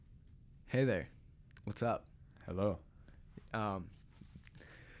Hey there. What's up? Hello. Um,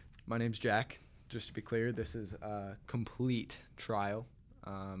 my name's Jack. Just to be clear, this is a complete trial.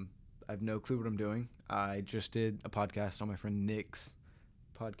 I have no clue what I'm doing. I just did a podcast on my friend Nick's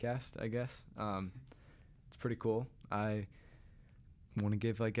podcast, I guess. It's pretty cool. I want to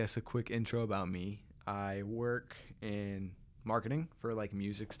give, I guess, a quick intro about me. I work in marketing for like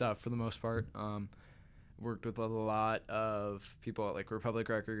music stuff for the most part. Worked with a lot of people at like Republic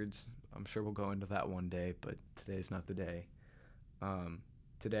Records. I'm sure we'll go into that one day, but today's not the day.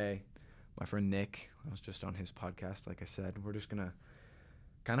 Today, my friend Nick, I was just on his podcast, like I said. We're just going to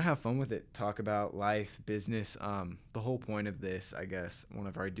kind of have fun with it, talk about life, business. The whole point of this, I guess,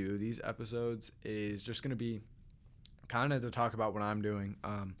 whenever I do these episodes, is just going to be kind of to talk about what I'm doing.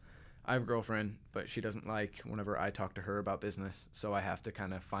 I have a girlfriend, but she doesn't like whenever I talk to her about business, so I have to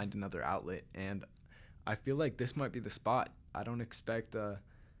kind of find another outlet, and I feel like this might be the spot. I don't expect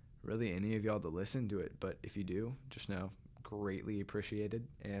really any of y'all to listen to it, but if you do, just know greatly appreciated.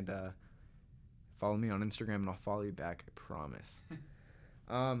 And follow me on Instagram, and I'll follow you back. I promise.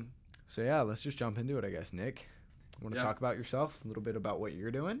 So yeah, let's just jump into it, I guess. Nick, want to talk about yourself, a little bit about what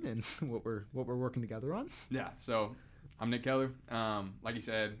you're doing and what we're working together on? Yeah. So I'm Nick Keller. Like you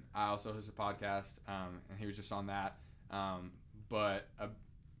said, I also host a podcast, and he was just on that.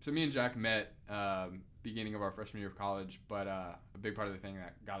 So me and Jack met beginning of our freshman year of college, but a big part of the thing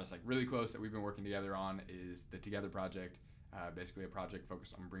that got us like really close that we've been working together on is the Together Project. Basically a project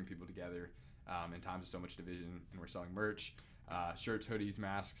focused on bringing people together in times of so much division, and we're selling merch, shirts, hoodies,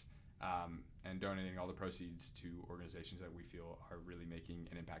 masks, and donating all the proceeds to organizations that we feel are really making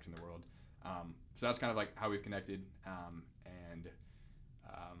an impact in the world. So that's kind of like how we've connected,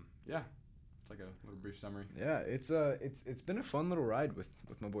 yeah, it's like a little brief summary. Yeah, it's been a fun little ride with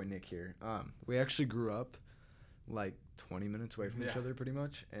my boy Nick here. We actually grew up like 20 minutes away from each other pretty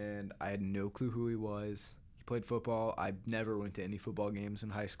much, and I had no clue who he was. He played football. I never went to any football games in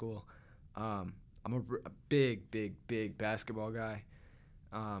high school. I'm a big basketball guy.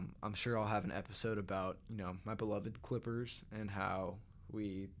 I'm sure I'll have an episode about, my beloved Clippers and how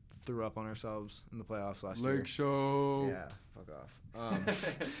we threw up on ourselves in the playoffs last year. Lake Show. Yeah, fuck off.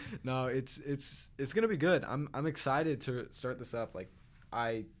 No, it's gonna be good. I'm excited to start this up. Like,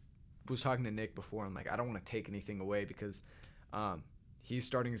 I was talking to Nick before. I'm like, I don't want to take anything away because he's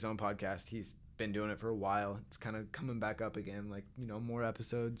starting his own podcast. He's been doing it for a while. It's kind of coming back up again. Like, more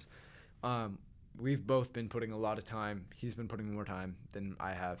episodes. We've both been putting a lot of time. He's been putting more time than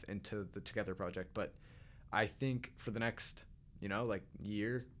I have into the Together Project. But I think for the next,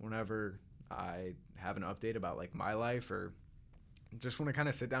 year, whenever I have an update about like my life or just want to kind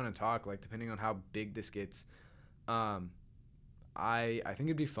of sit down and talk, like depending on how big this gets, I think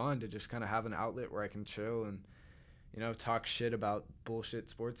it'd be fun to just kind of have an outlet where I can chill and talk shit about bullshit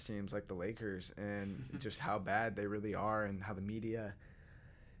sports teams like the Lakers and just how bad they really are and how the media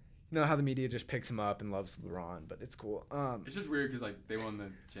just picks them up and loves LeBron, but it's cool. It's just weird because like they won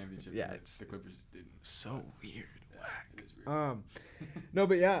the championship. Yeah, the Clippers didn't. So weird. Yeah, it is weird. No,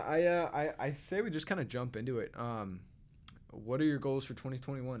 but yeah, I say we just kind of jump into it. What are your goals for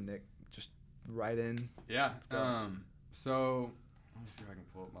 2021, Nick? Just right in. Yeah. Let's go. So let me see if I can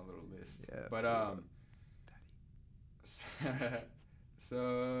pull up my little list. Yeah. But so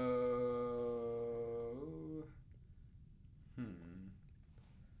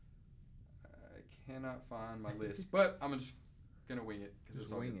I cannot find my list, but I'm just gonna wing it because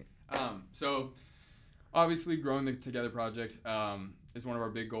it's all wing good. it. So obviously growing the Together Project is one of our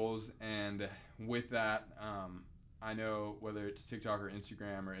big goals, and with that, I know whether it's TikTok or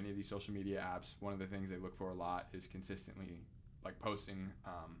Instagram or any of these social media apps, one of the things they look for a lot is consistently like posting.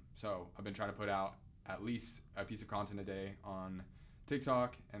 So I've been trying to put out at least a piece of content a day on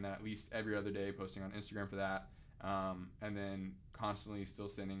TikTok, and then at least every other day posting on Instagram for that. And then constantly still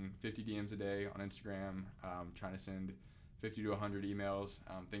sending 50 DMs a day on Instagram, trying to send 50 to 100 emails,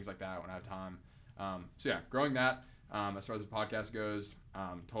 things like that when I have time. So yeah, growing that. As far as the podcast goes,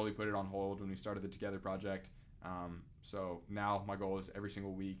 totally put it on hold when we started the Together Project. So now my goal is every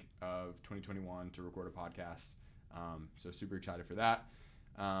single week of 2021 to record a podcast. So super excited for that.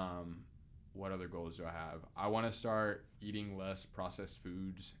 What other goals do I have? I want to start eating less processed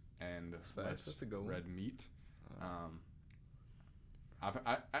foods and less red meat.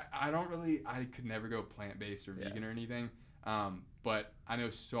 I could never go plant-based or vegan or anything. But I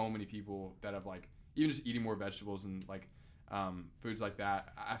know so many people that have like even just eating more vegetables and like foods like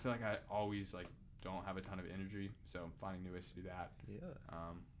that. I feel like I always like don't have a ton of energy, so finding new ways to do that. Yeah.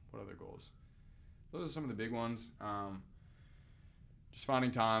 What other goals? Those are some of the big ones. Just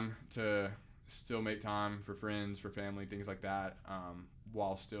finding time to still make time for friends, for family, things like that,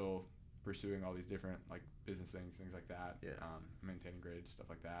 while still pursuing all these different like business things like that. Yeah. Maintaining grades, stuff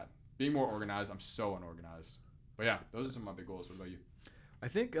like that. Being more organized. I'm so unorganized. But yeah, those are some of my big goals. What about you? I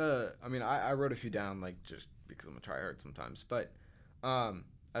think, I mean, I wrote a few down, like, just because I'm a tryhard sometimes. But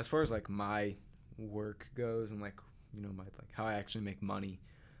as far as, like, my work goes and, like, you know, like, how I actually make money,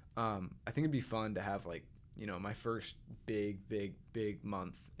 I think it'd be fun to have, like, you know, my first big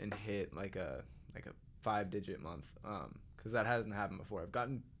month and hit, like a 5-digit month, because that hasn't happened before. I've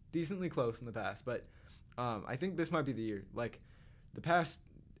gotten decently close in the past, but I think this might be the year. Like, the past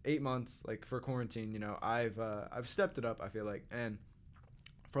 8 months, like, for quarantine, you know, I've stepped it up, I feel like, and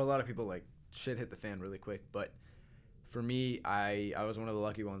for a lot of people, like, shit hit the fan really quick, but for me, I was one of the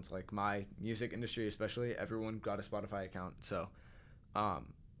lucky ones. Like, my music industry especially, everyone got a Spotify account, so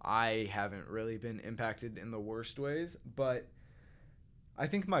I haven't really been impacted in the worst ways, but I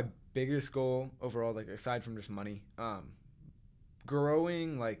think my biggest goal overall, like, aside from just money,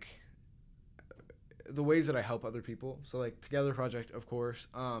 growing, like, the ways that I help other people, so, like, Together Project, of course,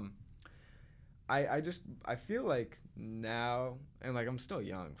 I feel like now, and like I'm still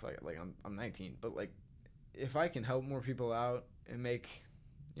young, so like I'm 19, but like if I can help more people out and make,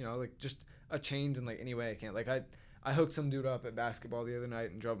 you know, like just a change in like any way I can. Like I hooked some dude up at basketball the other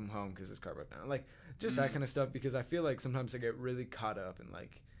night and drove him home because his car broke down. Like just that kind of stuff, because I feel like sometimes I get really caught up in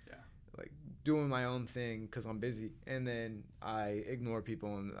like doing my own thing because I'm busy, and then I ignore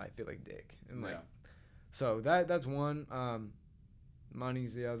people and I feel like dick. And like so that's one.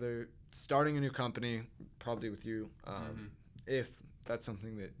 Money's the other. Starting a new company, probably with you, if that's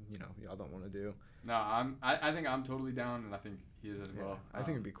something that, you know, y'all don't want to do. No, I think I'm totally down, and I think he is as well. I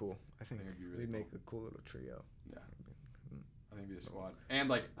think it'd be cool. I think it'd be really we'd cool. make a cool little trio. Yeah. I think it'd be a squad. And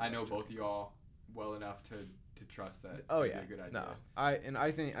like I know both of y'all well enough to trust that it'd be a good idea. No.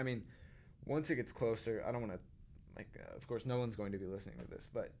 I think, I mean, once it gets closer, I don't want to, like, of course no one's going to be listening to this,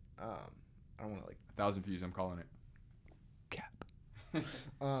 but I don't want to, like, 1,000 views, I'm calling it. Cap.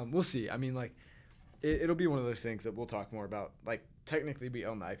 We'll see. I mean, like, it'll be one of those things that we'll talk more about. Like, technically we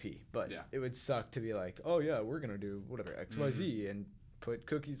own the IP, but it would suck to be like, oh yeah, we're gonna do whatever XYZ and put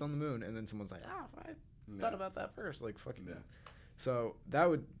cookies on the moon, and then someone's like, I thought about that first. Like, fucking So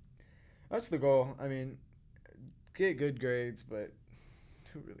that's the goal. I mean, get good grades, but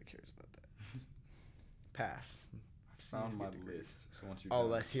who really cares about that? Pass. I've found my list. So once you're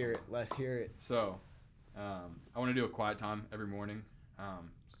let's hear it. So I want to do a quiet time every morning.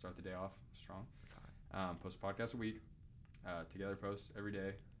 Start the day off strong. Post a podcast a week. Together post every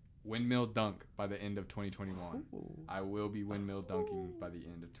day. Windmill dunk by the end of 2021. Ooh. I will be windmill dunking by the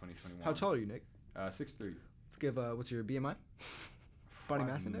end of 2021. How tall are you, Nick? 6'3". Let's give what's your BMI? Body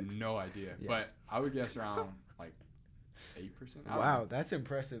mass index? No idea, but I would guess around like 8%. Wow, that's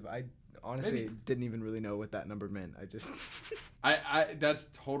impressive. I honestly didn't even really know what that number meant. I just I that's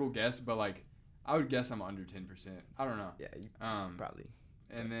total guess, but like I would guess I'm under 10%. I don't know. Yeah, you probably.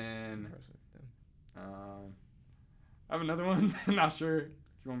 And then I have another one. I'm not sure if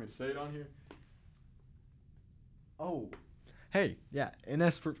you want me to say it on here. Oh. Hey, yeah,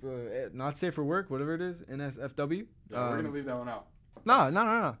 NS for not safe for work, whatever it is, NSFW. Yeah, we're gonna leave that one out.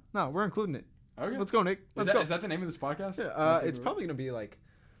 No, we're including it. Okay. Let's go, Nick. Let's go. Is that the name of this podcast? Yeah, it's probably gonna be like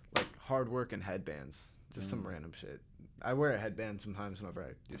hard work and headbands, just some random shit. I wear a headband sometimes whenever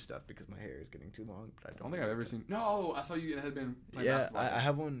I do stuff because my hair is getting too long. But I don't think I've ever seen. No, I saw you get a headband. Yeah, I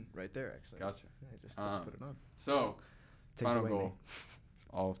have one right there actually. Gotcha. I just put it on. So, final goal.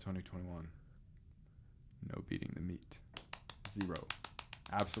 All of 2021. No beating the meat. 0.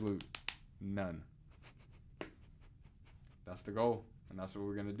 Absolute none. That's the goal, and that's what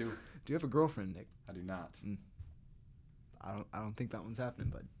we're gonna do. Do you have a girlfriend, Nick? I do not. I don't think that one's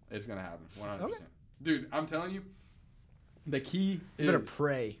happening, but it's gonna happen. 100%. Okay. Dude, I'm telling you, the key is... You better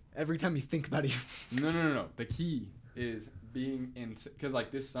pray every time you think about it. No. The key is being in... Because,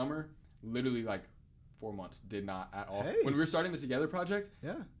 like, this summer, literally, like, 4 months, did not at all. Hey. When we were starting the Together project,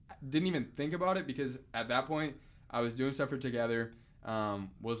 I didn't even think about it because at that point, I was doing stuff for Together,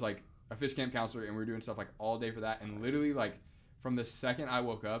 was, like, a fish camp counselor, and we were doing stuff, like, all day for that. And literally, like, from the second I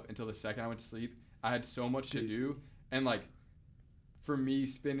woke up until the second I went to sleep, I had so much to do. And, like, for me,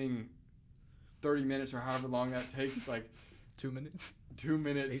 spending 30 minutes or however long that takes, like... 2 minutes? 2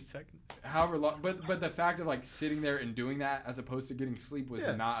 minutes. 8 seconds. However long. But the fact of, like, sitting there and doing that as opposed to getting sleep was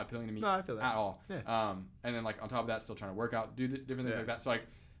not appealing to me I feel that. at all. Yeah. And then, like, on top of that, still trying to work out, do different things like that. So, like,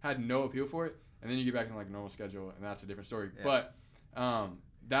 had no appeal for it. And then you get back in, like, normal schedule, and that's a different story. Yeah. But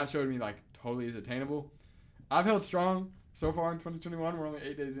that showed me, like, totally is attainable. I've held strong so far in 2021. We're only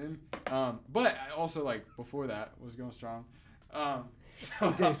 8 days in. But I also, like, before that was going strong.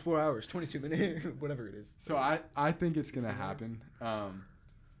 8 days, 4 hours, 22 minutes, whatever it is. So I think it's going to happen.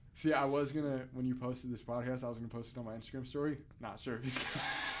 See, I was gonna, when you posted this podcast, I was gonna post it on my Instagram story. Not sure if he's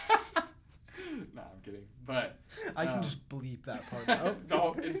Nah, I'm kidding. But I can just bleep that part out.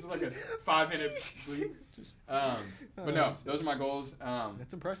 no, it's like a 5-minute bleep. But no, those are my goals.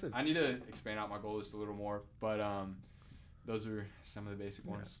 That's impressive. I need to expand out my goals just a little more, but those are some of the basic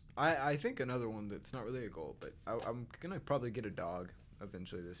ones. I think another one that's not really a goal, but I'm gonna probably get a dog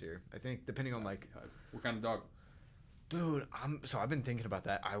eventually this year. I think depending on like What kind of dog? Dude, I've been thinking about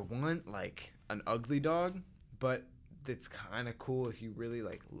that. I want like an ugly dog, but it's kind of cool if you really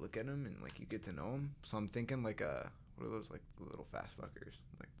like look at him and like you get to know him. So I'm thinking like what are those like the little fast fuckers,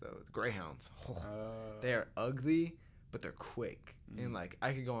 like the greyhounds. Oh, they are ugly, but they're quick, and like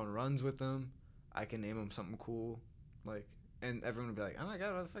I could go on runs with them. I can name him something cool, like, and everyone would be like, "Oh my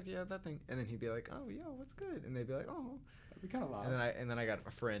god, what the fuck you have that thing?" And then he'd be like, "Oh, yo, what's good?" And they'd be like, "Oh." That'd be kind of loud. And then I got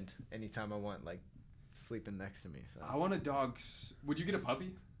a friend anytime I want like sleeping next to me. So I want a dog. Would you get a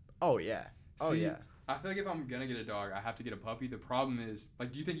puppy? Oh yeah. Oh See, yeah. I feel like if I'm gonna get a dog, I have to get a puppy. The problem is,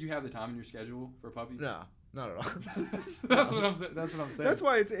 like, do you think you have the time in your schedule for a puppy? No, not at all. That's what I'm saying. That's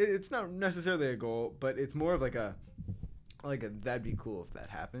why it's not necessarily a goal, but it's more of like a that'd be cool if that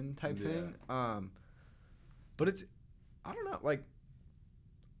happened type thing. But it's, I don't know, like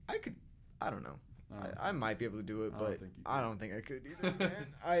I don't know. I might be able to do it, but I don't think I could either,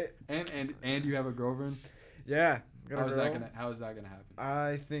 man. And you have a girlfriend? Yeah. How is that gonna happen?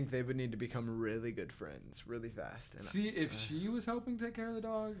 I think they would need to become really good friends really fast. And see, if she was helping take care of the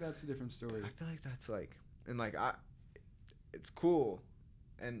dog, that's a different story. I feel like that's like, and like it's cool,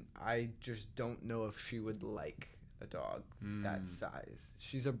 and I just don't know if she would like a dog that size.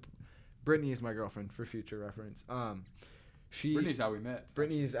 Brittany is my girlfriend for future reference. Brittany's how we met.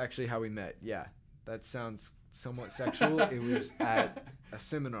 Brittany is actually how we met. Yeah, that sounds somewhat sexual. It was at a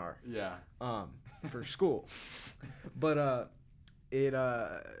seminar. Yeah. For school, but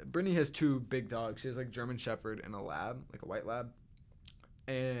Brittany has two big dogs. She has like German Shepherd and a lab, like a white lab,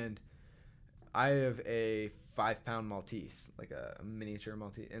 and I have a 5-pound Maltese, like a miniature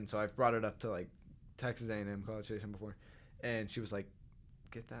Maltese. And so I've brought it up to like Texas A&M College Station before, and she was like,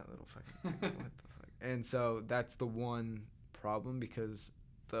 "Get that little fucking thing. What the fuck?" And so that's the one problem, because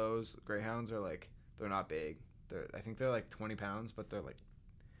those greyhounds are like, they're not big. I think they're like 20 pounds, but they're like.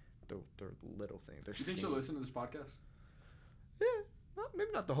 They're little things. They're. You think she'll listen to this podcast? Yeah, well,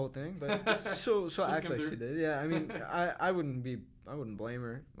 maybe not the whole thing, but she'll act like she did. Yeah, I mean, I wouldn't blame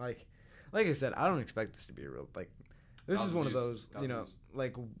her. Like I said, I don't expect this to be a real like. This is one of those, you know,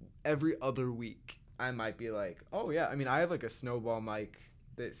 like every other week I might be like, oh yeah. I mean, I have like a snowball mic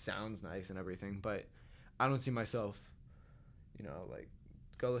that sounds nice and everything, but I don't see myself, you know, like.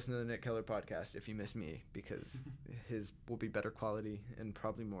 Go listen to the Nick Keller podcast if you miss me, because his will be better quality and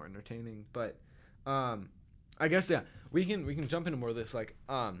probably more entertaining. But I guess we can jump into more of this, like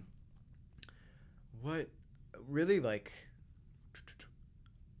what really, like,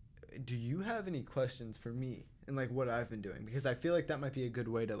 do you have any questions for me and like what I've been doing, because I feel like that might be a good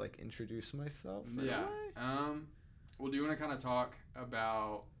way to like introduce myself. Yeah. Well, do you want to kind of talk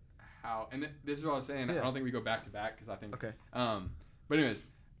about how, and this is what I was saying, I don't think we go back to back, because I think okay. But anyways,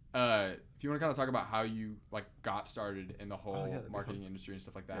 if you want to kind of talk about how you like got started in the whole marketing industry and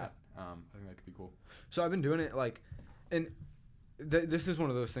stuff like that, I think that could be cool. So I've been doing it like, and this is one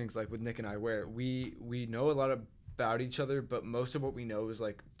of those things like with Nick and I, where we know a lot about each other, but most of what we know is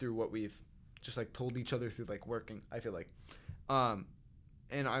like through what we've just like told each other through like working. I feel like, and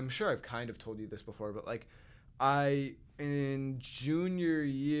I'm sure I've kind of told you this before, but like in junior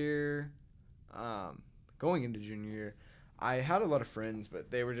year, going into junior year, I had a lot of friends, but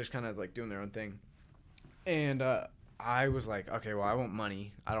they were just kind of like doing their own thing. And I was like, okay, well, I want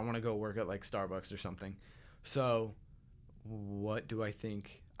money. I don't want to go work at like Starbucks or something. So what do I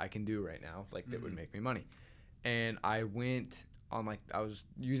think I can do right now, like that would make me money? And I went on, like, I was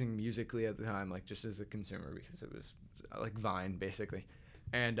using Musical.ly at the time, like just as a consumer, because it was like Vine basically.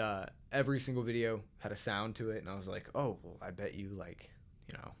 And every single video had a sound to it. And I was like, oh, well, I bet you, like,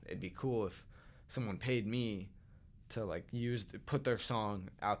 you know, it'd be cool if someone paid me to like put their song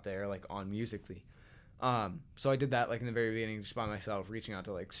out there like on Musical.ly. So I did that like in the very beginning, just by myself, reaching out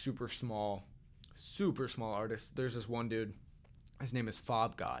to like super small artists. There's this one dude, his name is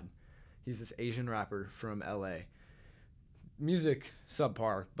Fob God. He's this Asian rapper from LA. Music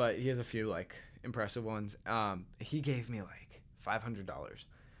subpar, but he has a few like impressive ones. He gave me like $500,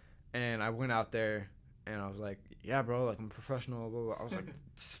 and I went out there and I was like, yeah, bro, like I'm a professional, blah, blah. I was like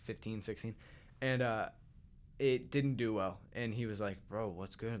 15, 16, and it didn't do well. And he was like, bro,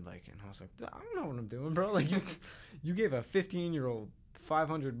 what's good? Like, and I was like, I don't know what I'm doing, bro. Like, you gave a 15-year-old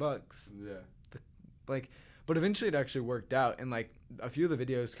 $500. Yeah. Like, But eventually it actually worked out, and like a few of the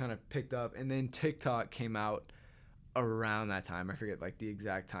videos kind of picked up, and then TikTok came out around that time. I forget like the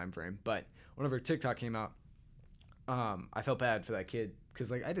exact time frame, but whenever TikTok came out, I felt bad for that kid because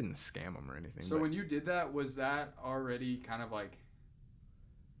like I didn't scam him or anything. So when you did that, was that already kind of like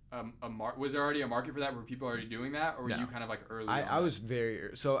was there already a market for that? Were people already doing that, or were No. you kind of like early? I was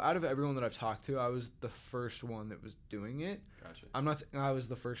so out of everyone that I've talked to, I was the first one that was doing it. Gotcha. I'm not saying I was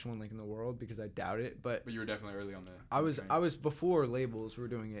the first one like in the world because I doubt it, but you were definitely early on the. I was before labels were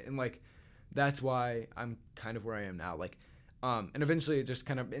doing it, and like that's why I'm kind of where I am now. Like, and eventually it just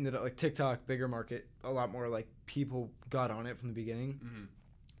kind of ended up like TikTok, bigger market, a lot more like people got on it from the beginning,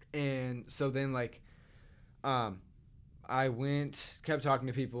 and so then like, I kept talking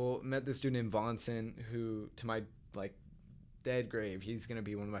to people, met this dude named Vonson, who to my like dead grave, he's gonna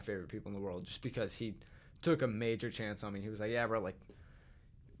be one of my favorite people in the world, just because he took a major chance on me. He was like, yeah, bro, like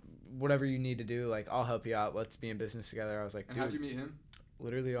whatever you need to do, like I'll help you out. Let's be in business together. I was like, and dude, how'd you meet him?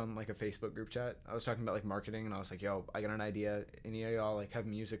 Literally on like a Facebook group chat. I was talking about like marketing, and I was like, yo, I got an idea. Any of y'all like have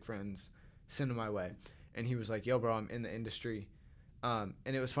music friends, send them my way. And he was like, yo, bro, I'm in the industry. And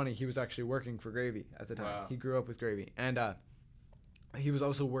it was funny, he was actually working for Gravy at the time. Wow. He grew up with Gravy, and he was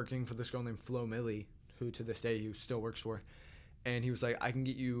also working for this girl named Flo Millie, who to this day he still works for. And he was like, I can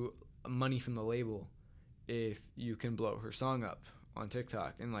get you money from the label if you can blow her song up on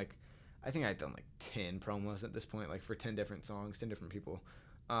TikTok. And like, I think I'd done like 10 promos at this point, like for 10 different songs, 10 different people.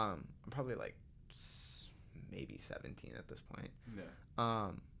 I'm probably like maybe 17 at this point.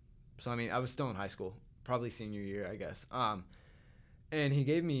 Yeah. So I mean, I was still in high school, probably senior year, I guess. And he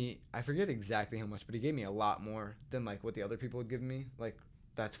gave me, I forget exactly how much, but he gave me a lot more than like what the other people had given me. Like,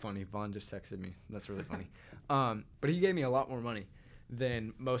 that's funny. Vaughn just texted me. That's really funny. But he gave me a lot more money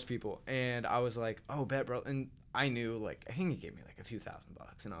than most people. And I was like, oh, bet, bro. And I knew, like, I think he gave me like a few $1,000.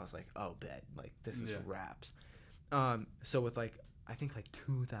 And I was like, oh, bet. Like, this is raps. So with like, I think like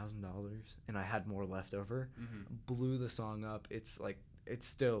 $2,000, and I had more left over, blew the song up. It's like, it's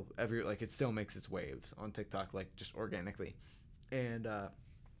still it still makes its waves on TikTok, like just organically. And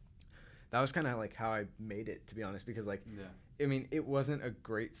that was kind of like how I made it, to be honest, because like, I mean, it wasn't a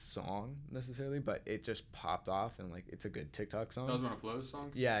great song necessarily, but it just popped off, and like, it's a good TikTok song. That was one of Flo's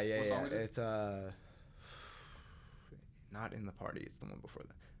songs? Yeah. What song was it? It's not In the Party. It's the one before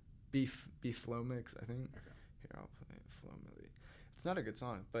that. Beef Flow Mix, I think. Okay. Here, I'll play it. Flow Millie. It's not a good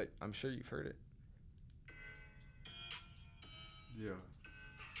song, but I'm sure you've heard it. Yeah.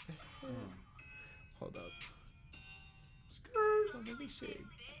 Hold up.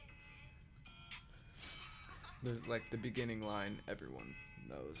 There's like the beginning line everyone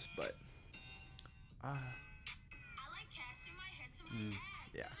knows, but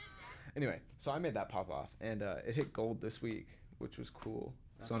yeah. Anyway, so I made that pop off, and it hit gold this week, which was cool.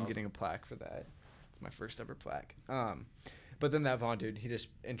 That's so I'm awesome. getting a plaque for that. It's my first ever plaque. But then that Vaughn dude, he just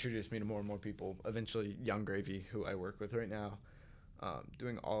introduced me to more and more people. Eventually, Young Gravy, who I work with right now,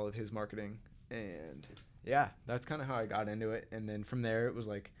 doing all of his marketing. And yeah, that's kind of how I got into it. And then from there, it was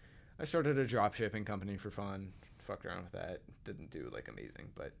like I started a drop shipping company for fun. Fucked around with that. Didn't do like amazing,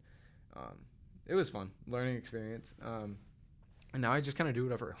 but it was fun. Learning experience. And now I just kind of do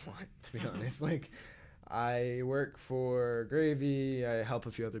whatever I want, to be honest. Like, I work for Gravy. I help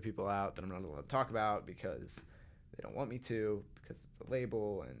a few other people out that I'm not allowed to talk about because they don't want me to, because it's a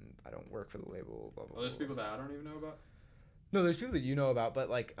label and I don't work for the label. Blah, blah, Oh, there's blah, people blah. that I don't even know about? No, there's people that you know about, but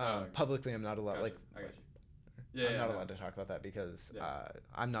like Okay. publicly, I'm not allowed. Gotcha. Like, I got you. Yeah, I'm yeah, not no. allowed to talk about that because Yeah.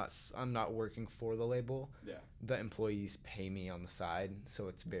 I'm not working for the label. Yeah. The employees pay me on the side, so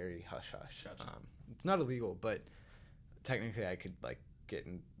it's very hush hush. Gotcha. It's not illegal, but technically I could like get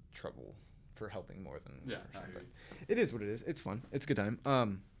in trouble for helping more than Yeah, one I person, hear but it is what it is. It's fun. It's a good time.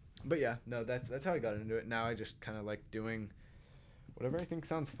 But yeah, no, that's how I got into it. Now I just kind of like doing whatever I think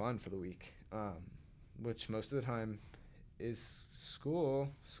sounds fun for the week, which most of the time is school.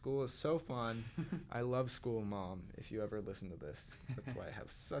 School is so fun. I love school, Mom. If you ever listen to this, that's why I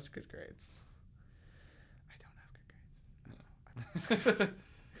have such good grades. I don't have good grades.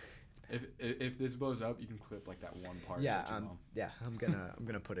 If this blows up, you can clip like that one part. Yeah, about your mom. yeah. I'm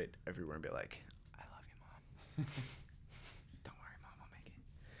gonna put it everywhere and be like, I love you, Mom. Don't worry, Mom, I'll make it.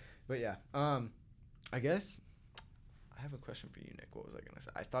 But yeah, I guess I have a question for you, Nick. What was I gonna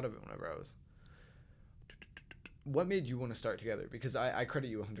say? I thought of it whenever I was. What made you want to start together? Because I credit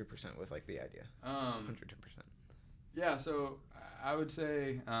you 100% with like the idea. 110%. Yeah, so I would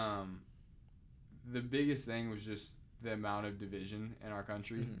say the biggest thing was just the amount of division in our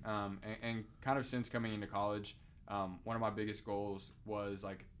country. And kind of since coming into college, one of my biggest goals was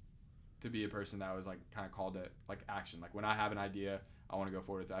like to be a person that was like kind of called to like action. Like when I have an idea, I want to go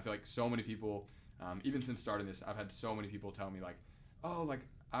forward with it. I feel like so many people Even since starting this, I've had so many people tell me like, oh, like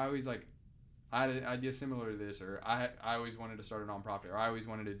I always like I had an idea similar to this, or I always wanted to start a nonprofit, or I always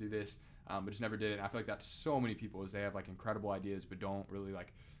wanted to do this, but just never did it. And I feel like that's so many people is they have like incredible ideas but don't really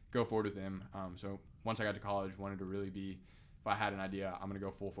like go forward with them. So once I got to college, wanted to really be, if I had an idea, I'm gonna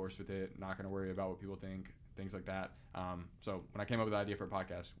go full force with it. Not gonna worry about what people think, things like that. So when I came up with the idea for a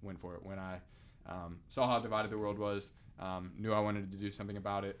podcast, went for it. When I saw how divided the world was, knew I wanted to do something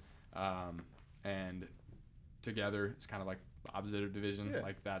about it, and together it's kind of like the opposite of division. Yeah.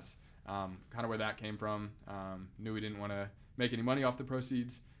 Like that's kind of where that came from. Knew we didn't want to make any money off the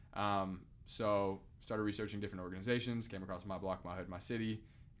proceeds, so started researching different organizations. Came across My Block, My Hood, My City,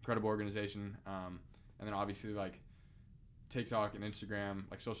 incredible organization. And then obviously like TikTok and Instagram,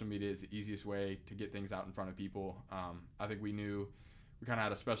 like social media is the easiest way to get things out in front of people. I think we knew we kind of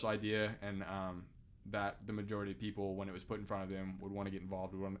had a special idea, and that the majority of people, when it was put in front of them, would want to get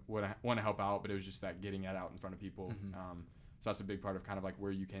involved, would want to help out, but it was just that getting it out in front of people. So that's a big part of kind of like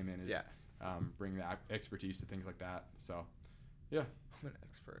where you came in is bringing the expertise to things like that. So, yeah. I'm an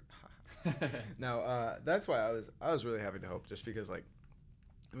expert. Now, that's why I was really happy to help, just because like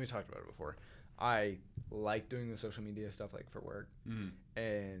we talked about it before. I like doing the social media stuff like for work,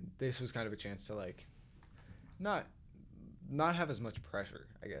 and this was kind of a chance to like not have as much pressure,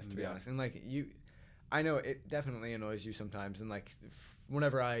 I guess, to be honest. And like I know it definitely annoys you sometimes, and like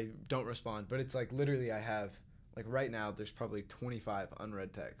whenever I don't respond, but it's like literally I have like right now there's probably 25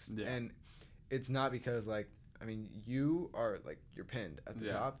 unread texts, and it's not because like I mean you are like you're pinned at the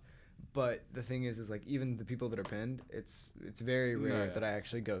top, but the thing is like even the people that are pinned, it's very rare that I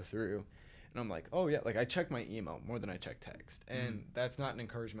actually go through. And I'm like, oh yeah, like I check my email more than I check text, and that's not an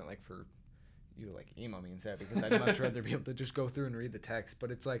encouragement like for you to like email me and say, because I'd much rather be able to just go through and read the text.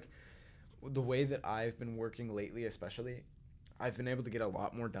 But it's like the way that I've been working lately, especially, I've been able to get a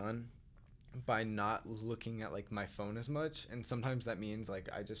lot more done by not looking at like my phone as much. And sometimes that means like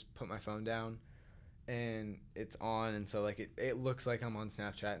I just put my phone down and it's on, and so like it looks like I'm on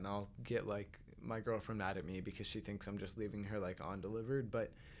Snapchat, and I'll get like my girlfriend mad at me because she thinks I'm just leaving her like on delivered,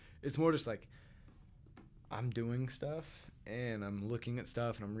 but it's more just like I'm doing stuff and I'm looking at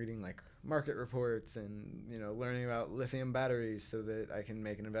stuff and I'm reading like market reports and, you know, learning about lithium batteries so that I can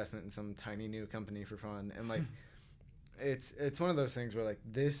make an investment in some tiny new company for fun. And like it's one of those things where like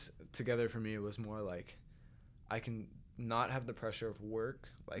this together for me was more like I can not have the pressure of work.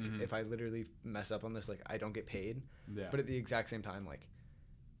 Like if I literally mess up on this, like I don't get paid. But at the exact same time, like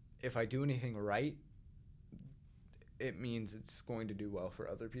if I do anything right, it means it's going to do well for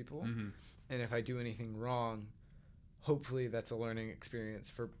other people. And if I do anything wrong, hopefully that's a learning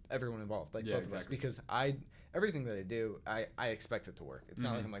experience for everyone involved, like both of us, because everything that I do, I expect it to work. It's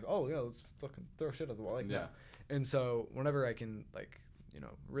not like I'm like, oh yeah, let's fucking throw shit at the wall, like no. And so whenever I can like, you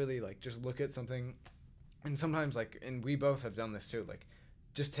know, really like just look at something, and sometimes like, and we both have done this too, like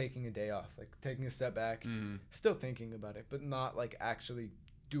just taking a day off, like taking a step back, still thinking about it, but not like actually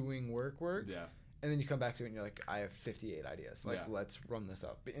doing work. And then you come back to it and you're like, I have 58 ideas. Like, let's run this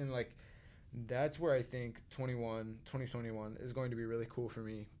up. And, like, that's where I think 2021 is going to be really cool for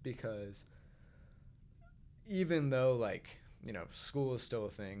me, because even though, like, you know, school is still a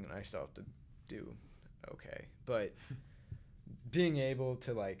thing and I still have to do okay, but being able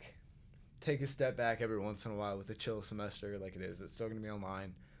to, like, take a step back every once in a while with a chill semester like it is, it's still going to be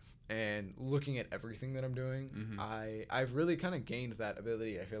online, and looking at everything that I'm doing, I've really kind of gained that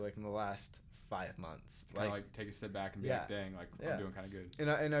ability, I feel like, in the last 5 months. Kind of like take a step back and be like, dang, like I'm doing kind of good.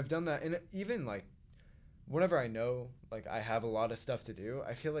 And I've done that, and even like whenever I know like I have a lot of stuff to do,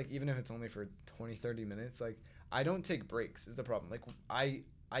 I feel like even if it's only for 20-30 minutes, like I don't take breaks is the problem. Like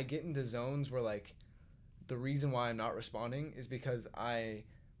I get into zones where like the reason why I'm not responding is because I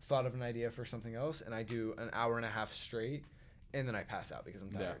thought of an idea for something else, and I do an hour and a half straight, and then I pass out because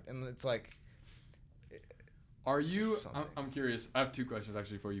I'm tired. And it's like, are you I'm curious, I have 2 questions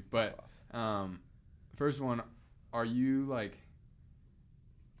actually for you, but first one, are you like,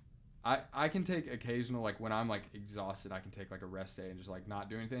 I can take occasional, like when I'm like exhausted, I can take like a rest day and just like not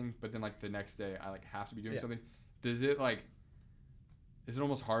do anything, but then like the next day I like have to be doing something. Does it like, is it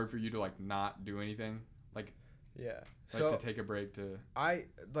almost hard for you to like not do anything? Like, like so to take a break to...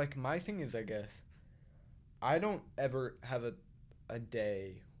 my thing is, I guess, I don't ever have a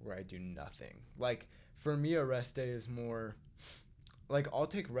day where I do nothing. Like, for me, a rest day is more... Like, I'll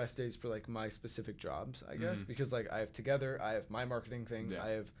take rest days for, like, my specific jobs, I guess. Because, like, I have Together, I have my marketing thing,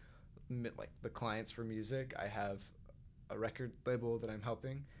 I have, like, the clients for music, I have a record label that I'm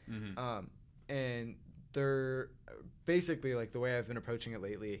helping. And they're basically, like, the way I've been approaching it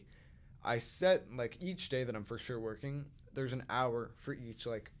lately, I set, like, each day that I'm for sure working, there's an hour for each,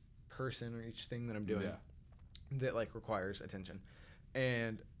 like, person or each thing that I'm doing Yeah. that like requires attention.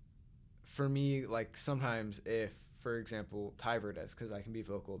 And for me, like sometimes if, for example, Ty Verdes, because I can be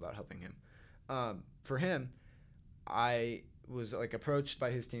vocal about helping him. For him, I was like approached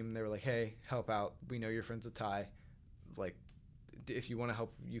by his team and they were like, hey, help out. We know you're friends with Ty. Like, if you want to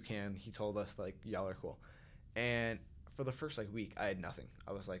help, you can. He told us like, y'all are cool. And for the first like week, I had nothing.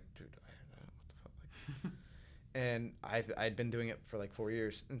 I was like, dude, what the fuck? Like, and I'd been doing it for like 4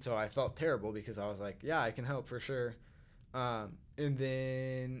 years. And so I felt terrible because I was like, yeah, I can help for sure. And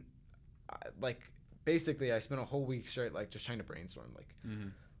then like basically I spent a whole week straight like just trying to brainstorm like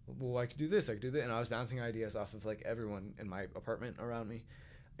well I could do this, I could do that, and I was bouncing ideas off of like everyone in my apartment around me.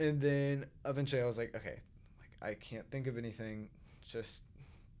 And then eventually I was like, okay, like I can't think of anything, just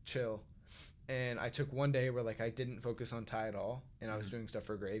chill. And I took one day where like I didn't focus on Ty at all and I was doing stuff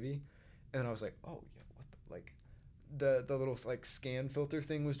for Gravy, and I was like, oh yeah, what the, like the little like scan filter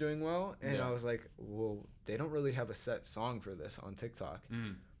thing was doing well, and I was like, well, they don't really have a set song for this on TikTok.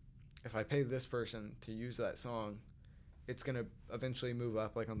 If I pay this person to use that song, it's gonna eventually move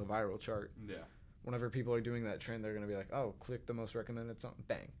up like on the viral chart. Yeah. Whenever people are doing that trend, they're gonna be like, oh, click the most recommended song,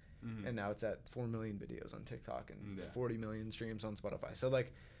 bang. And now it's at 4 million videos on TikTok and 40 million streams on Spotify. So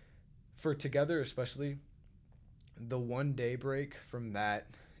like for Together especially, the 1 day break from that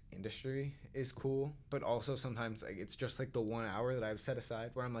industry is cool, but also sometimes like it's just like the 1 hour that I've set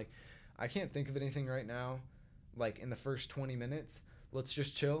aside where I'm like, I can't think of anything right now. Like in the first 20 minutes, let's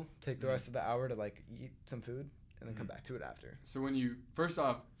just chill, take the rest of the hour to like eat some food and then come back to it after. So when you, first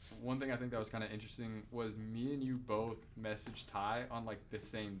off, one thing I think that was kind of interesting was me and you both messaged Ty on like the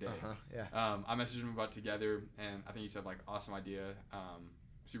same day. Yeah. I messaged him about Together, and I think you said like, awesome idea,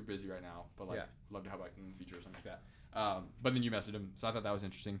 super busy right now, but like love to help out in the future or something like that. But then you messaged him, so I thought that was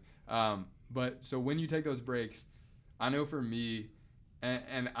interesting. But so when you take those breaks, I know for me,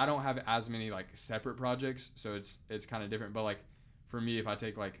 and I don't have as many like separate projects, so it's kind of different. But like for me, if I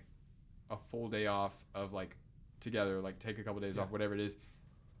take like a full day off of like Together, like take a couple days off, whatever it is,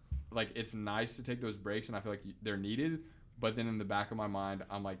 like it's nice to take those breaks, and I feel like they're needed. But then in the back of my mind,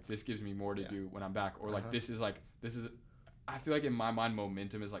 I'm like, this gives me more to do when I'm back, or like this is I feel like in my mind,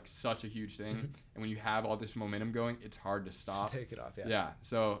 momentum is like such a huge thing, and when you have all this momentum going, it's hard to stop. Just take it off,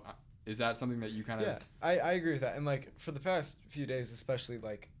 So is that something that you kind of? Yeah, I agree with that. And like for the past few days, especially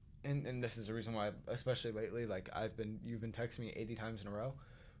like, and this is the reason why, especially lately, like you've been texting me 80 times in a row.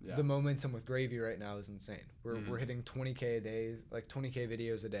 Yeah. The momentum with Gravy right now is insane. We're hitting 20K a day, like 20K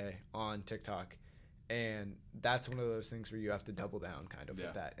videos a day on TikTok, and that's one of those things where you have to double down kind of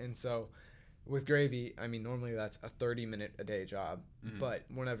with that. And so with Gravy, I mean, normally that's a 30-minute a day job, but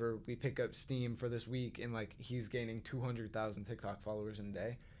whenever we pick up steam for this week and like he's gaining 200,000 TikTok followers in a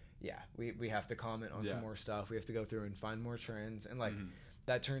day, we have to comment on some more stuff. We have to go through and find more trends, and like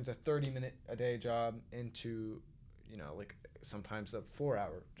that turns a 30-minute a day job into, you know, like sometimes a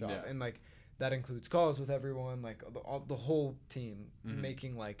 4-hour job, and like that includes calls with everyone, like the whole team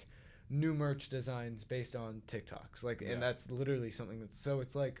making like new merch designs based on TikToks, like, and that's literally something that's, so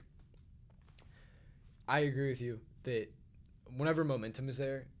it's like, I agree with you that whenever momentum is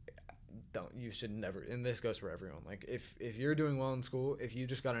there, you should never, and this goes for everyone, like if you're doing well in school, if you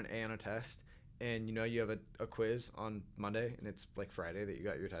just got an A on a test and you know you have a quiz on Monday and it's like Friday that you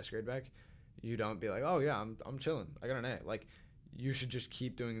got your test grade back, you don't be like, oh yeah, I'm chilling, I got an A. Like you should just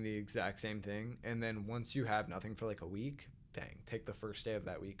keep doing the exact same thing, and then once you have nothing for like a week, bang, take the first day of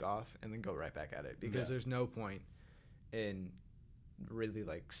that week off and then go right back at it, because there's no point in really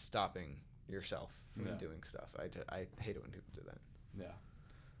like stopping yourself from doing stuff. I hate it when people do that.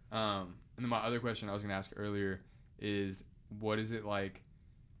 And then my other question I was going to ask earlier is, what is it like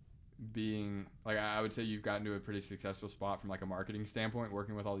being, like, I would say you've gotten to a pretty successful spot from like a marketing standpoint,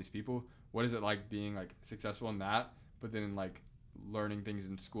 working with all these people. What is it like being like successful in that, but then like learning things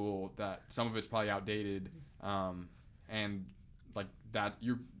in school that some of it's probably outdated, and like that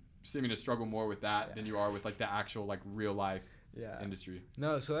you're seeming to struggle more with that than you are with like the actual like real life industry?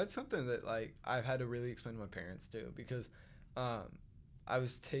 No, so that's something that like I've had to really explain to my parents too, because I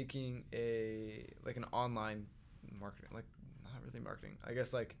was taking an online marketing, like not really marketing, I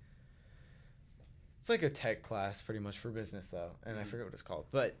guess, like it's like a tech class pretty much for business though, and I forget what it's called,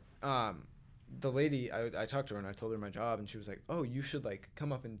 but the lady, I talked to her and I told her my job, and she was like, oh, you should like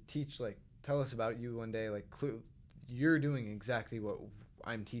come up and teach, like tell us about you one day, like you're doing exactly what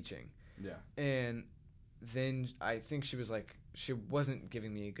I'm teaching. And then I think she was like, she wasn't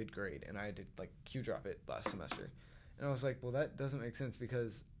giving me a good grade, and I had to like Q drop it last semester. And I was like, well, that doesn't make sense,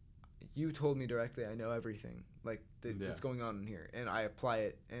 because you told me directly I know everything like that's going on in here, and I apply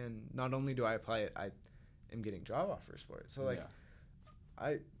it, and not only do I apply it, I am getting job offers for it. So like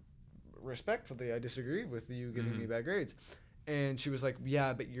respectfully, I disagree with you giving me bad grades. And she was like,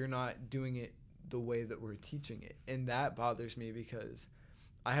 yeah, but you're not doing it the way that we're teaching it. And that bothers me because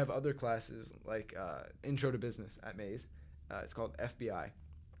I have other classes like Intro to Business at Mays. It's called FBI.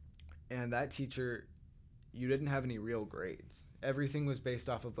 And that teacher, you didn't have any real grades. Everything was based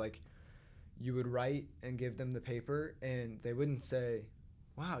off of like, you would write and give them the paper, and they wouldn't say,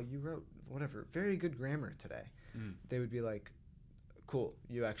 wow, you wrote whatever, very good grammar today. They would be like, cool,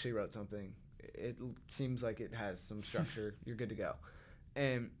 you actually wrote something. It seems like it has some structure. You're good to go.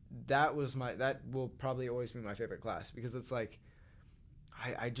 And that will probably always be my favorite class, because it's like,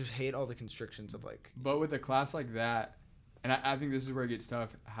 I just hate all the constrictions of like. But with a class like that, and I think this is where it gets tough,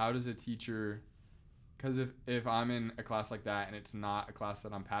 how does a teacher, because if I'm in a class like that and it's not a class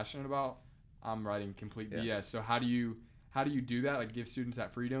that I'm passionate about, I'm writing complete BS. So how do you do that? Like, give students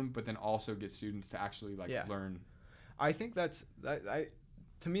that freedom, but then also get students to actually learn. I think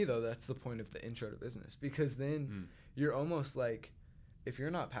to me though, that's the point of the Intro to Business, because then you're almost like, if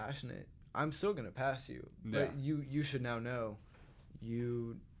you're not passionate, I'm still gonna pass you, but you should now know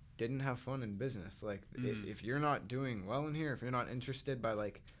you didn't have fun in business. Like if you're not doing well in here, if you're not interested by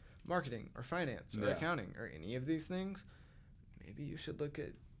like marketing or finance or accounting or any of these things, maybe you should look at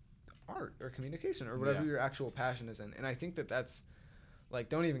art or communication or whatever your actual passion is in. And I think that's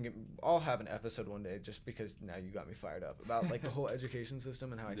like, I'll have an episode one day, just because now you got me fired up about like the whole education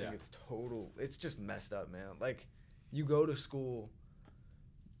system and how I think it's just messed up, man. Like, you go to school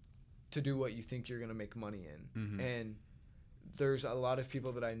to do what you think you're going to make money in. And there's a lot of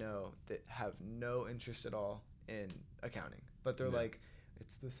people that I know that have no interest at all in accounting, but they're like,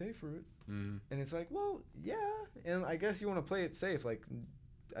 it's the safe route. And it's like, well, yeah. And I guess you want to play it safe. Like,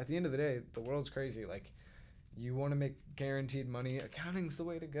 at the end of the day, the world's crazy. Like, you want to make guaranteed money, accounting's the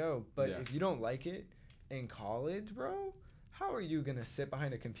way to go. But if you don't like it in college, bro, how are you going to sit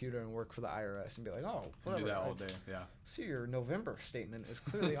behind a computer and work for the IRS and be like, oh, whatever, do that all day, see, your November statement is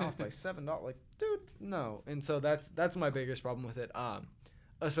clearly off by $7. Like, dude, no. And so that's my biggest problem with it,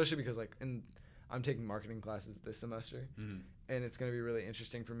 especially because, like, I'm taking marketing classes this semester, and it's going to be really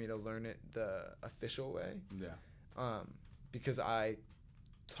interesting for me to learn it the official way. Because I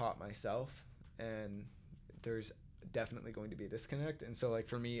taught myself, and there's definitely going to be a disconnect. And so, like,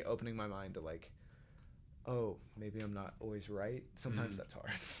 for me, opening my mind to, like, oh, maybe I'm not always right, sometimes that's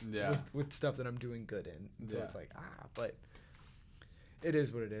hard with stuff that I'm doing good in. And so it's like, but it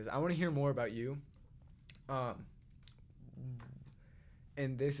is what it is. I want to hear more about you,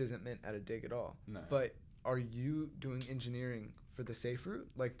 and this isn't meant at a dig at all, but are you doing engineering for the safe route,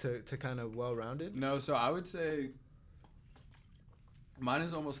 like to kind of well-rounded? No, so I would say mine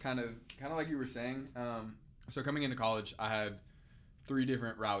is almost kind of like you were saying. So coming into college, I had 3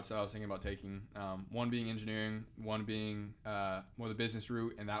 different routes that I was thinking about taking. One being engineering, one being more the business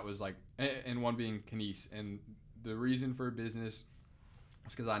route, and that was like, and one being Kines. And the reason for business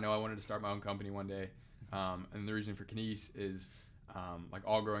was because I know I wanted to start my own company one day. And the reason for Kines is like,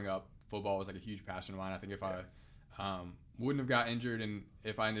 all growing up, football was like a huge passion of mine. I think if I wouldn't have got injured, and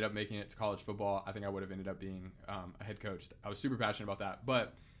if I ended up making it to college football, I think I would have ended up being a head coach. I was super passionate about that.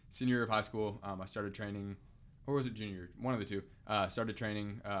 But senior year of high school, I started training, or was it junior? One of the two. Started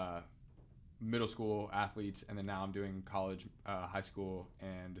training middle school athletes, and then now I'm doing college, high school,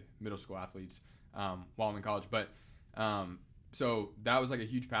 and middle school athletes while I'm in college. But so that was like a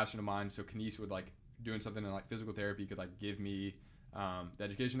huge passion of mine. So Kines would, like, doing something in like physical therapy could like give me the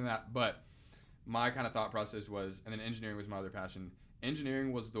education in that. But my kind of thought process was, and then engineering was my other passion.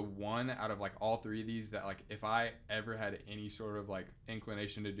 Engineering was the one out of like all 3 of these that, like, if I ever had any sort of like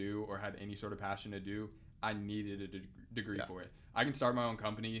inclination to do or had any sort of passion to do, I needed a degree for it. I can start my own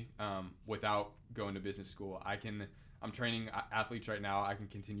company without going to business school. I'm training athletes right now. I can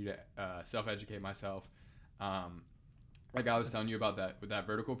continue to self-educate myself. Like I was telling you about that with that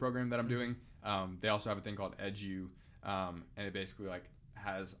vertical program that I'm doing. They also have a thing called EdU, and it basically like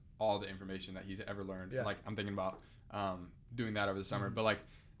has all the information that he's ever learned. Like, I'm thinking about doing that over the summer. But like,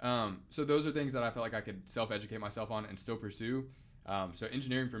 so those are things that I felt like I could self-educate myself on and still pursue. So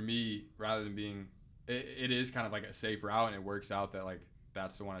engineering for me, rather than being, it is kind of like a safe route, and it works out that like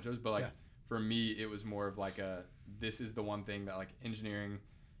that's the one I chose. But like for me, it was more of like this is the one thing that, like, engineering,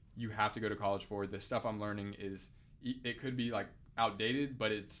 you have to go to college for. The stuff I'm learning it could be like outdated,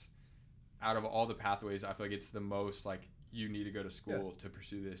 but it's, out of all the pathways, I feel like it's the most like you need to go to school to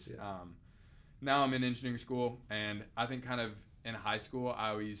pursue this. Now I'm in engineering school, and I think kind of in high school, I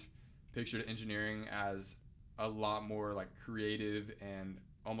always pictured engineering as a lot more like creative and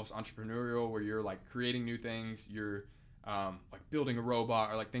almost entrepreneurial, where you're like creating new things, you're like building a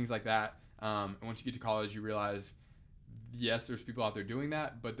robot or like things like that. And once you get to college, you realize yes, there's people out there doing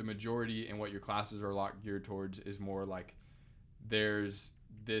that, but the majority and what your classes are a lot geared towards is more like there's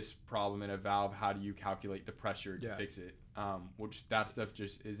this problem in a valve. How do you calculate the pressure to fix it? Which that stuff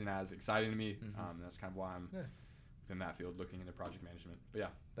just isn't as exciting to me. That's kind of why I'm within that field looking into project management. But yeah,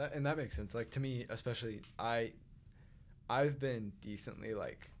 that makes sense. Like to me, especially, I've been decently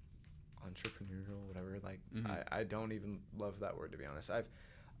like entrepreneurial, whatever. Like I don't even love that word, to be honest.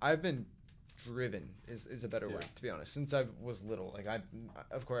 I've been driven is a better word, to be honest, since I was little. Like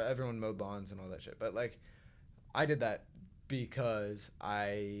of course everyone mowed lawns and all that shit, but like I did that because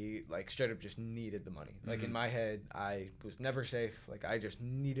I like straight up just needed the money. Like in my head, I was never safe. Like I just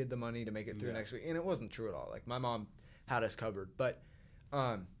needed the money to make it through next week, and it wasn't true at all. Like my mom had us covered, but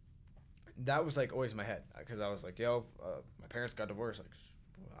that was like always in my head, because I was like, yo, my parents got divorced. Like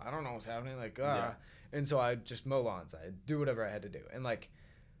I don't know what's happening. Like and so I just mow lawns. I do whatever I had to do, and like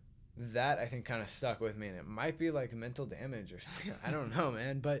that I think kind of stuck with me, and it might be like mental damage or something. I don't know,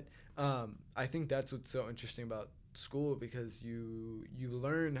 man, but I think that's what's so interesting about school, because you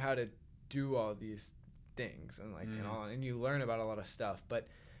learn how to do all these things and like and you learn about a lot of stuff, but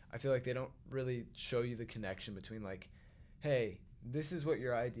I feel like they don't really show you the connection between like, hey, this is what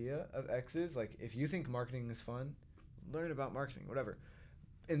your idea of X is. Like if you think marketing is fun, learn about marketing, whatever.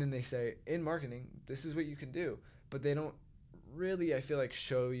 And then they say in marketing, this is what you can do, but they don't really, I feel like,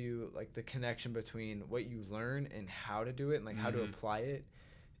 show you like the connection between what you learn and how to do it and like how to apply it.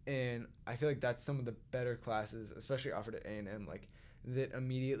 And I feel like that's some of the better classes, especially offered at A&M, like that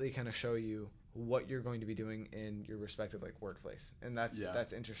immediately kind of show you what you're going to be doing in your respective like workplace. And that's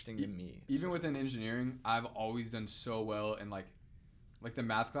interesting to me. Even within engineering, I've always done so well in like the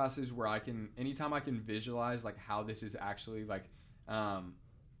math classes where anytime I can visualize like how this is actually like,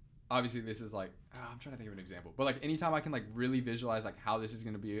 obviously this is like, I'm trying to think of an example, but like anytime I can like really visualize like how this is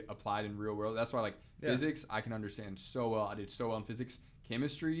going to be applied in real world, that's why like physics I can understand so well. I did so well in physics.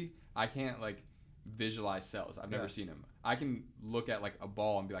 Chemistry, I can't like visualize cells. I've never seen them. I can look at like a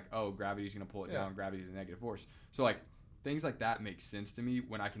ball and be like, oh, gravity's going to pull it down. Gravity is a negative force. So like things like that make sense to me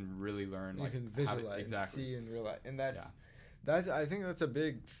when I can really learn. You can visualize and see and realize. And that's I think that's a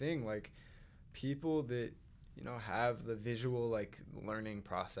big thing. Like people that, you know, have the visual like learning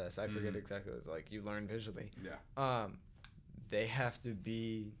process. I forget exactly what it's like. You learn visually. Yeah. They have to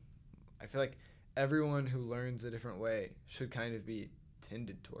be, I feel like everyone who learns a different way should kind of be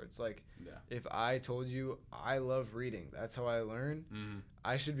tended towards. Like if I told you I love reading, that's how I learn,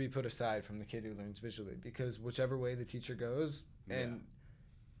 I should be put aside from the kid who learns visually, because whichever way the teacher goes and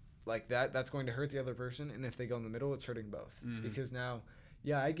like that's going to hurt the other person, and if they go in the middle, it's hurting both. Because now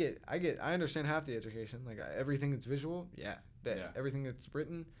I understand half the education, like everything that's visual, everything that's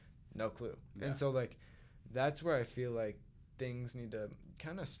written, no clue. And so like that's where I feel like things need to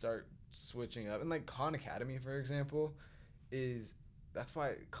kind of start switching up. And like Khan Academy, for example, that's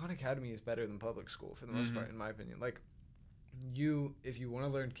why Khan Academy is better than public school for the most part, in my opinion. Like if you want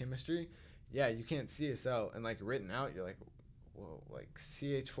to learn chemistry, you can't CSL, and like written out, you're like, whoa, like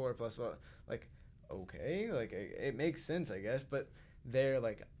CH4 plus, like, okay, like it makes sense, I guess, but they're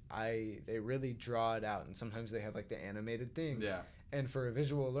like, they really draw it out, and sometimes they have like the animated things. Yeah. And for a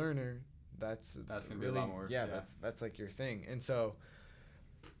visual learner, that's gonna really, be a lot more. That's like your thing. And so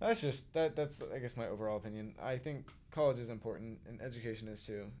that's I guess my overall opinion. I think college is important, and education is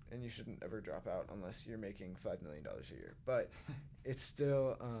too, and you shouldn't ever drop out unless you're making $5 million a year. But it's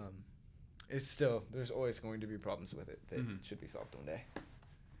still there's always going to be problems with it that should be solved one day.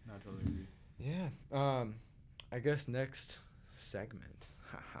 No, I totally agree. Yeah. I guess next segment.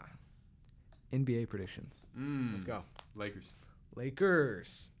 NBA predictions. Let's go.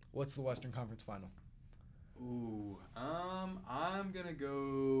 Lakers. What's the Western Conference Final? Ooh. I'm gonna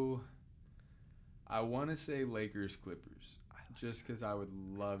go. I want to say Lakers Clippers, just because I would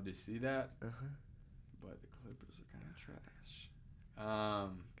love to see that. But the Clippers are kind of trash.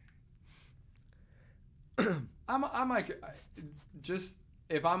 I'm like, just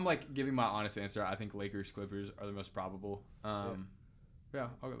if I'm like giving my honest answer, I think Lakers Clippers are the most probable. Yeah,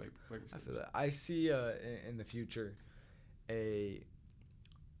 I'll go Lakers. I feel that. I see in the future a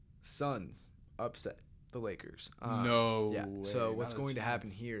Suns upset the Lakers. No way. So what's going to happen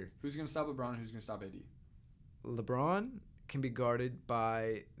chance. here? Who's going to stop LeBron? Who's going to stop AD? LeBron can be guarded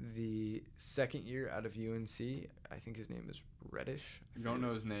by the second year out of UNC. I think his name is Reddish. You don't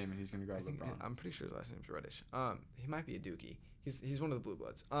know his name, and he's going to guard LeBron. I'm pretty sure his last name's Reddish. He might be a Dookie. He's one of the Blue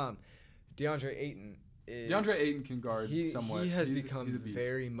Bloods. DeAndre Ayton can guard somewhat. He has become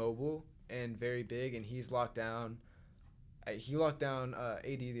very mobile and very big, and he's locked down. He locked down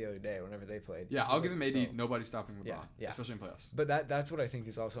AD the other day whenever they played. Yeah, I'll give him AD. So, nobody's stopping LeBron, especially in playoffs. But that's what I think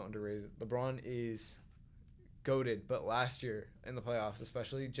is also underrated. LeBron is goated, but last year in the playoffs,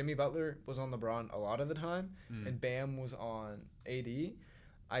 especially, Jimmy Butler was on LeBron a lot of the time, and Bam was on AD.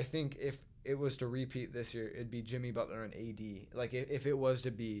 I think if it was to repeat this year, it'd be Jimmy Butler and AD. Like, if it was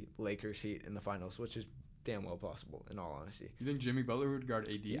to be Lakers Heat in the finals, which is damn well possible, in all honesty. You think Jimmy Butler would guard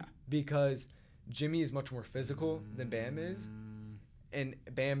AD? Yeah, because Jimmy is much more physical than Bam is, and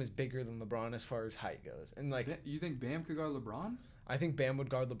Bam is bigger than LeBron as far as height goes. And, like, You think Bam could guard LeBron? I think Bam would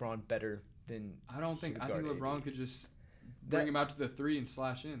guard LeBron better than I think LeBron AD. could just bring him out to the 3 and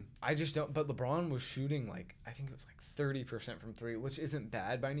slash in. I just don't. But LeBron was shooting like, I think it was like 30% from 3, which isn't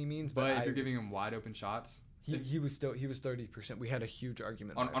bad by any means. But if you're giving him wide open shots, he was 30%. We had a huge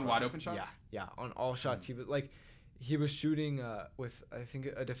argument on wide open shots. Yeah, on all shots he was shooting with, I think,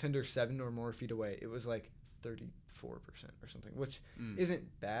 a defender 7 or more feet away. It was like 34% or something, which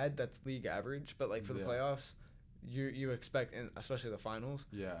isn't bad. That's league average. But like for the playoffs, you expect, and especially the finals,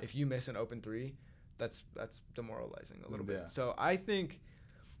 if you miss an open 3, that's demoralizing a little bit. So I think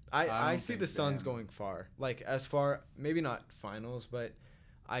I see the Suns going far. Like, as far, maybe not finals, but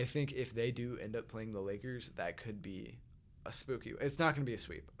I think if they do end up playing the Lakers, that could be a spooky. It's not going to be a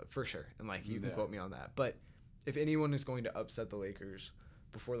sweep for sure, and like you can quote me on that. But if anyone is going to upset the Lakers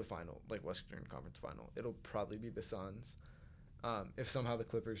before the final, like Western Conference final, it'll probably be the Suns. If somehow the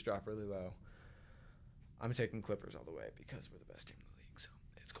Clippers drop really low, I'm taking Clippers all the way because we're the best team in the league. So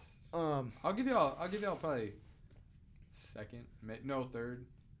it's cool. I'll give y'all probably second, third.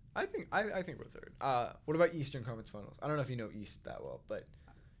 I think we're third. What about Eastern Conference Finals? I don't know if you know East that well, but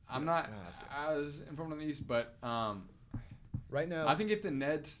I'm not as informed on the East, but right now I think if the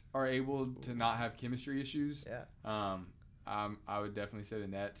Nets are able to not have chemistry issues, I would definitely say the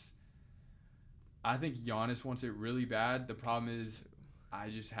Nets. I think Giannis wants it really bad. The problem is I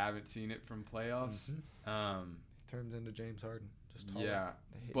just haven't seen it from playoffs. Turns into James Harden.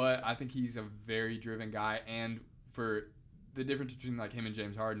 But I think he's a very driven guy, and for the difference between like him and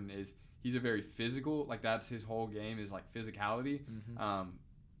James Harden is he's a very physical, like that's his whole game is like physicality.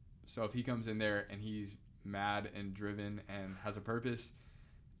 So if he comes in there and he's mad and driven and has a purpose,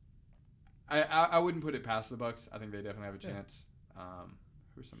 I wouldn't put it past the Bucks. I think they definitely have a chance.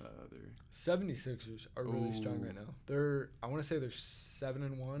 Who's some of the other 76ers are really strong right now. I want to say they're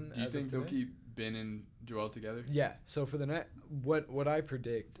 7-1. Do you think they'll keep Ben and Joel together? Yeah. So for the net, what I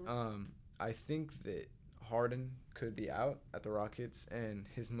predict, I think that Harden could be out at the Rockets, and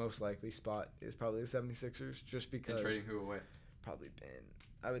his most likely spot is probably the 76ers, just because. And trading who away? Probably Ben.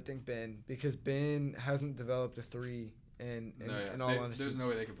 I would think Ben, because Ben hasn't developed a 3, and in all honesty, there's no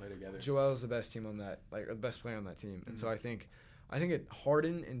way they can play together. Joel's the best team on that, or the best player on that team, and so I think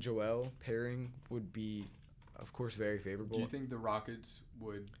Harden and Joel pairing would be, of course, very favorable. Do you think the Rockets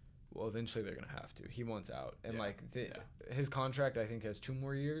would? Well, eventually they're gonna have to. He wants out, and his contract, I think, has 2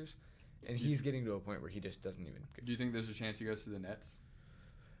 more years, and he's getting to a point where he just doesn't even. Do you think there's a chance he goes to the Nets?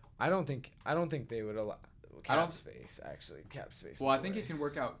 I don't think they would allow cap space. Well, I think it can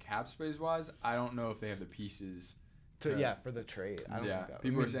work out cap space wise. I don't know if they have the pieces. For the trade. I don't think that.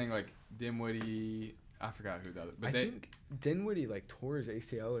 People are saying like Dinwiddie. I forgot who the other. But I think Dinwiddie tore his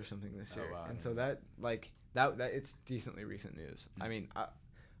ACL or something this year, wow, and so that it's decently recent news. I mean, I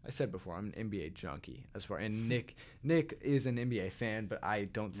said before, I'm an NBA junkie and Nick is an NBA fan, but I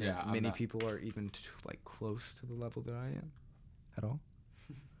don't think many people are even close to the level that I am, at all.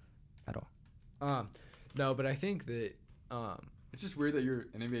 No, but I think that it's just weird that you're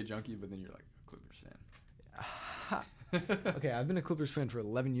an NBA junkie, but then you're like a Clippers fan. Okay, I've been a Clippers fan for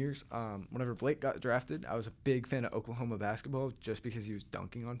 11 years. Whenever Blake got drafted, I was a big fan of Oklahoma basketball just because he was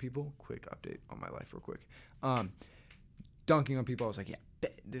dunking on people. Quick update on my life real quick. Dunking on people, I was like, yeah,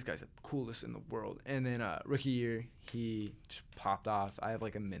 this guy's the coolest in the world. And then rookie year, he just popped off. I have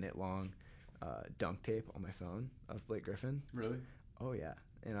like a minute-long dunk tape on my phone of Blake Griffin. Really? Oh, yeah.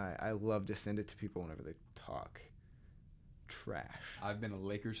 And I love to send it to people whenever they talk trash. I've been a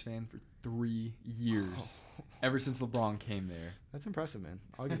Lakers fan for 3 years, ever since LeBron came there. That's impressive, man.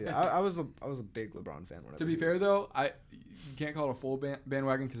 I'll give you that. I was a big LeBron fan. To be fair, though, you can't call it a full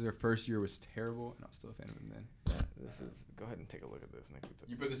bandwagon because their first year was terrible, and I was still a fan of him then. Yeah, go ahead and take a look at this, Nick.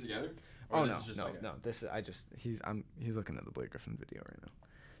 You put this together? Or no. This is he's looking at the Blake Griffin video right now.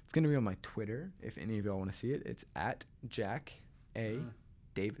 It's gonna be on my Twitter if any of y'all want to see it. It's at Jack A.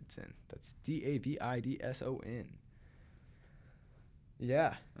 Davidson. That's DAVIDSON.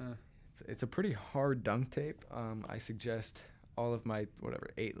 Yeah. It's a pretty hard dunk tape. I suggest all of my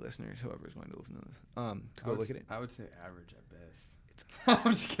 8 listeners, whoever's going to listen to this, to go look at it. I would say average at best.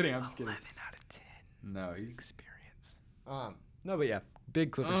 I'm just kidding. 11 out of 10. No, he's experience. No, but yeah,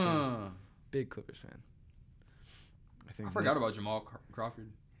 big Clippers fan. Big Clippers fan. I forgot about Jamal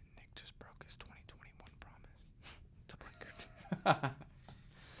Crawford. Nick just broke his 2021 promise.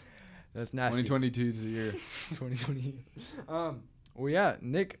 That's nasty. 2022 is the year. 2020. Well, yeah,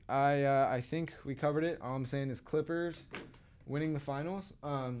 Nick, I think we covered it. All I'm saying is Clippers winning the finals.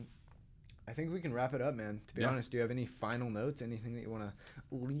 I think we can wrap it up, man. To be honest, do you have any final notes? Anything that you want to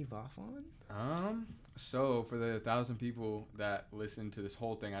leave off on? So for the 1,000 people that listened to this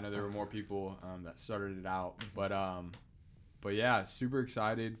whole thing, I know there were more people that started it out, but yeah, super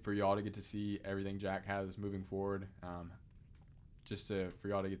excited for y'all to get to see everything Jack has moving forward. For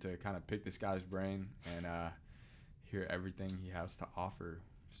y'all to get to kind of pick this guy's brain and hear everything he has to offer.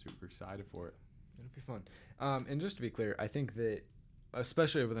 Super excited for it. It'll be fun. And just to be clear, I think that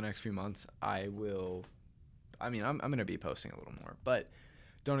especially over the next few months, I'm going to be posting a little more, but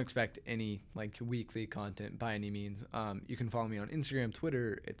don't expect any like weekly content by any means. You can follow me on Instagram,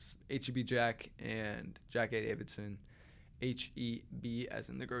 Twitter. It's HEBJack and Jack A. Davidson, HEB as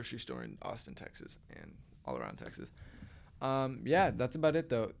in the grocery store in Austin, Texas, and all around Texas. Yeah, that's about it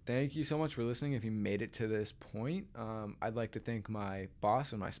though. Thank you so much for listening. If you made it to this point, I'd like to thank my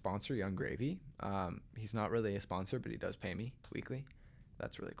boss and my sponsor, Young Gravy. He's not really a sponsor, but he does pay me weekly.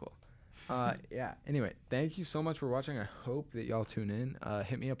 That's really cool. Yeah. Anyway, thank you so much for watching. I hope that y'all tune in.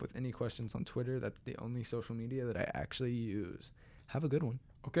 Hit me up with any questions on Twitter. That's the only social media that I actually use. Have a good one.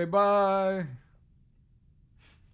 Okay, bye.